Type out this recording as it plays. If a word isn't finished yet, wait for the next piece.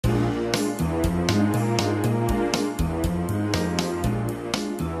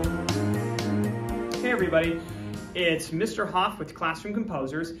everybody, it's Mr. Hoff with Classroom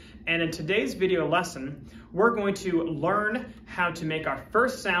Composers, and in today's video lesson, we're going to learn how to make our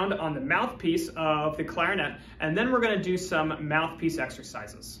first sound on the mouthpiece of the clarinet, and then we're going to do some mouthpiece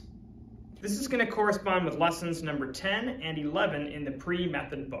exercises. This is going to correspond with lessons number 10 and 11 in the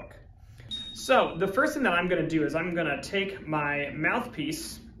pre-method book. So the first thing that I'm going to do is I'm going to take my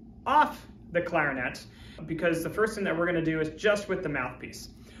mouthpiece off the clarinet, because the first thing that we're going to do is just with the mouthpiece.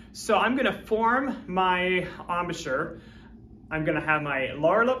 So I'm going to form my embouchure. I'm going to have my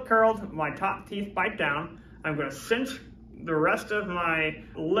lower lip curled, my top teeth bite down. I'm going to cinch the rest of my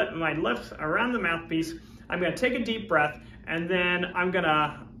lips around the mouthpiece. I'm going to take a deep breath, and then I'm going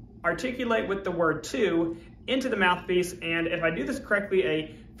to articulate with the word to into the mouthpiece, and if I do this correctly,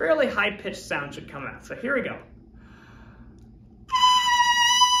 a fairly high-pitched sound should come out. So here we go.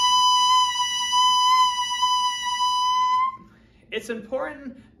 It's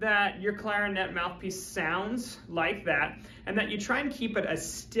important that your clarinet mouthpiece sounds like that, and that you try and keep it as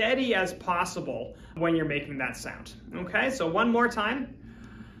steady as possible when you're making that sound. Okay, so one more time.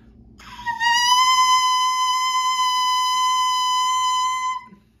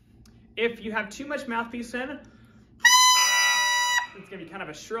 If you have too much mouthpiece in, it's gonna be kind of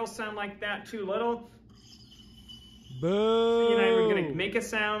a shrill sound like that. Too little, boo. You're not even gonna make a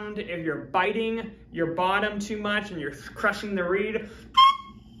sound. If you're biting your bottom too much and you're crushing the reed,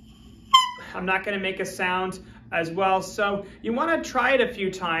 I'm not gonna make a sound as well. So you wanna try it a few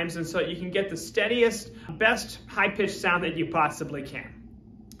times, and so you can get the steadiest, best high-pitched sound that you possibly can.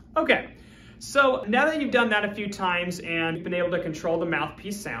 Okay, so now that you've done that a few times and you've been able to control the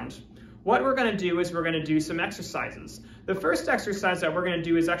mouthpiece sound, what we're gonna do is we're gonna do some exercises. The first exercise that we're gonna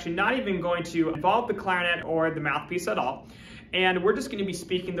do is actually not even going to involve the clarinet or the mouthpiece at all. And we're just gonna be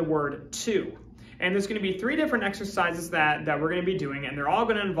speaking the word to. And there's gonna be 3 different exercises that we're gonna be doing, and they're all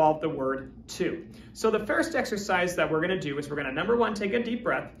gonna involve the word to. So the first exercise that we're gonna do is we're gonna, number 1, take a deep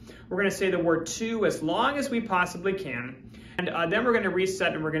breath. We're gonna say the word to as long as we possibly can. And then we're gonna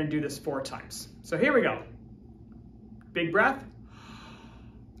reset, and we're gonna do this 4 times. So here we go. Big breath.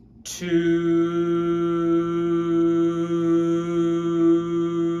 To,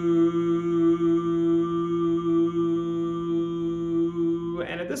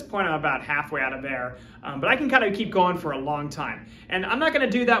 and at this point I'm about halfway out of air, but I can kind of keep going for a long time. And I'm not going to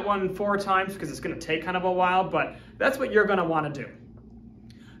do that one 4 times because it's going to take kind of a while, but that's what you're going to want to do.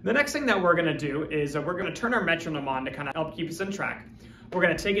 The next thing that we're going to do is we're going to turn our metronome on to kind of help keep us in track. We're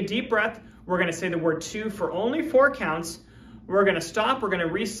going to take a deep breath. We're going to say the word to for only 4 counts. We're going to stop, we're going to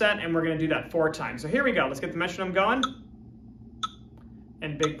reset, and we're going to do that 4 times. So here we go. Let's get the metronome going.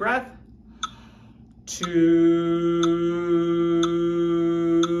 And big breath. To,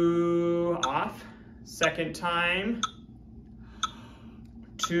 off. Second time.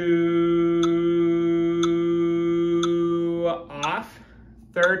 To, off.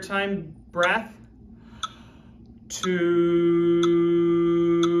 Third time, breath. To,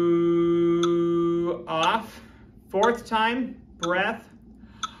 off. 4th time, breath.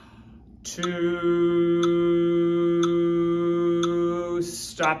 To,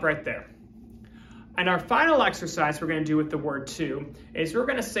 stop right there. And our final exercise we're going to do with the word to is we're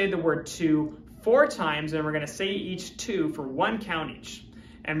going to say the word to 4 times, and we're going to say each to for 1 count each.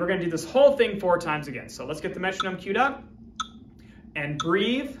 And we're going to do this whole thing 4 times again. So let's get the metronome queued up and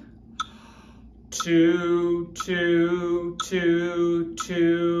breathe. To.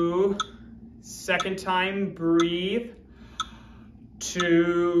 Second time, breathe.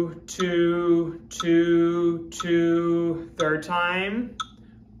 To. Third time,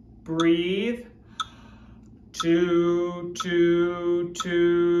 breathe. To.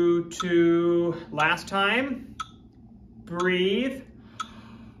 Last time, breathe.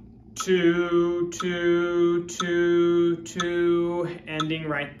 To, ending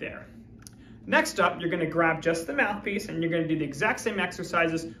right there. Next up, you're going to grab just the mouthpiece, and you're going to do the exact same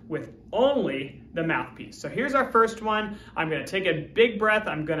exercises with only the mouthpiece. So here's our first one. I'm going to take a big breath.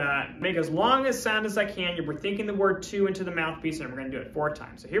 I'm going to make as long a sound as I can. We're thinking the word to into the mouthpiece, and we're going to do it 4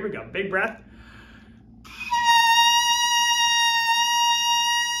 times. So here we go. Big breath.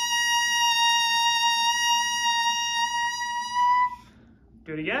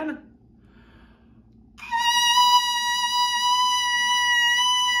 Do it again.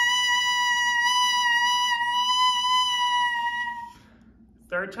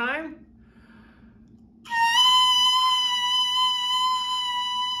 Third time.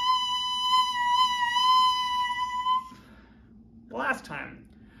 Last time.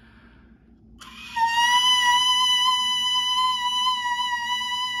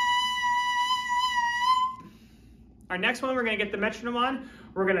 Our next one, we're gonna get the metronome on.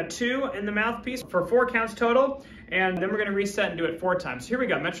 We're gonna 2 in the mouthpiece for 4 counts total, and then we're gonna reset and do it 4 times. Here we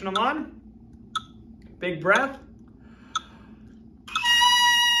go, metronome on. Big breath.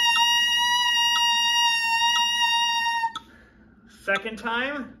 Second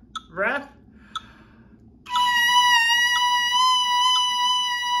time, breath.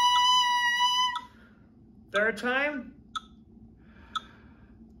 Third time.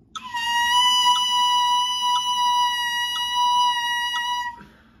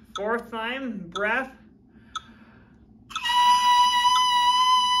 Fourth time, breath.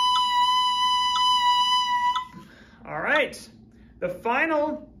 All right, the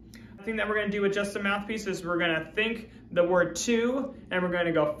final thing that we're gonna do with just the mouthpiece is we're gonna think the word 2, and we're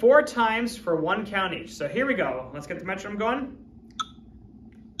gonna go 4 times for 1 count each. So here we go. Let's get the metronome going.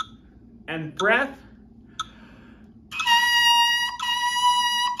 And breath.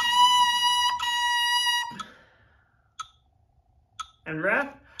 And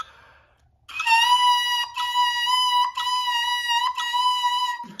breath.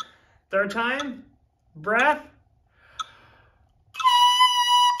 Third time, breath.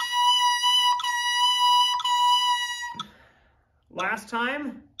 Last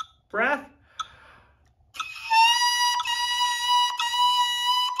time, breath.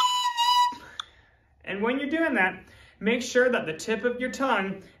 And when you're doing that, make sure that the tip of your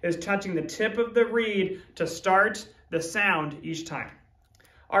tongue is touching the tip of the reed to start the sound each time.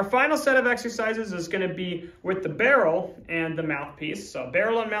 Our final set of exercises is going to be with the barrel and the mouthpiece. So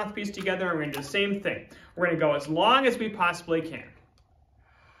barrel and mouthpiece together, and we're going to do the same thing. We're going to go as long as we possibly can.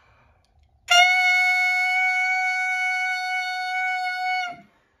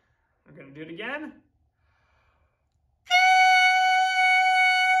 We're going to do it again.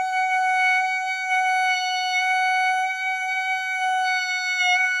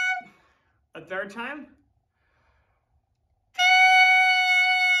 A third time.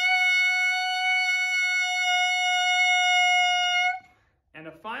 And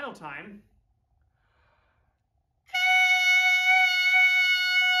a final time.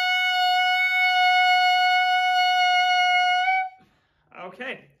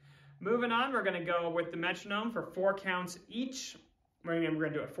 Okay, moving on, we're gonna go with the metronome for 4 counts each. We're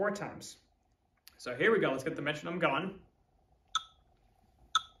gonna do it 4 times. So here we go, let's get the metronome going.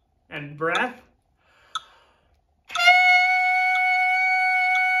 And breath.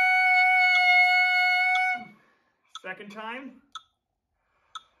 Second time.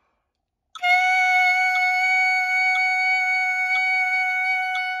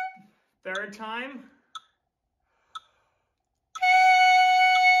 Third time.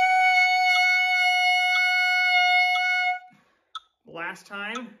 Last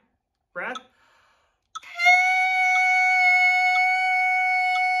time. Breath.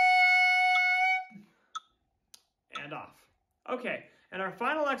 And off. Okay, and our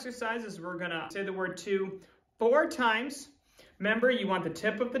final exercise is we're gonna say the word 2 4 times. Remember, you want the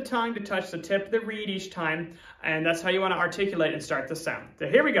tip of the tongue to touch the tip of the reed each time, and that's how you want to articulate and start the sound. So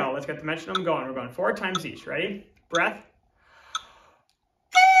here we go. Let's get the metronome going. We're going 4 times each. Ready? Breath.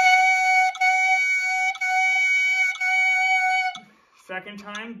 Second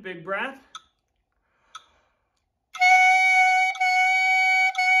time, big breath.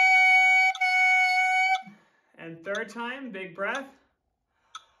 And third time, big breath.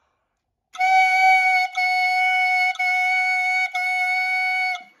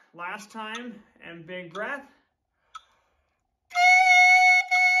 Last time, and big breath.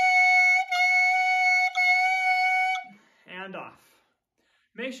 And off.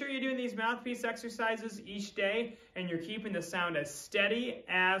 Make sure you're doing these mouthpiece exercises each day and you're keeping the sound as steady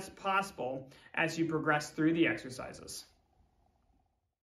as possible as you progress through the exercises.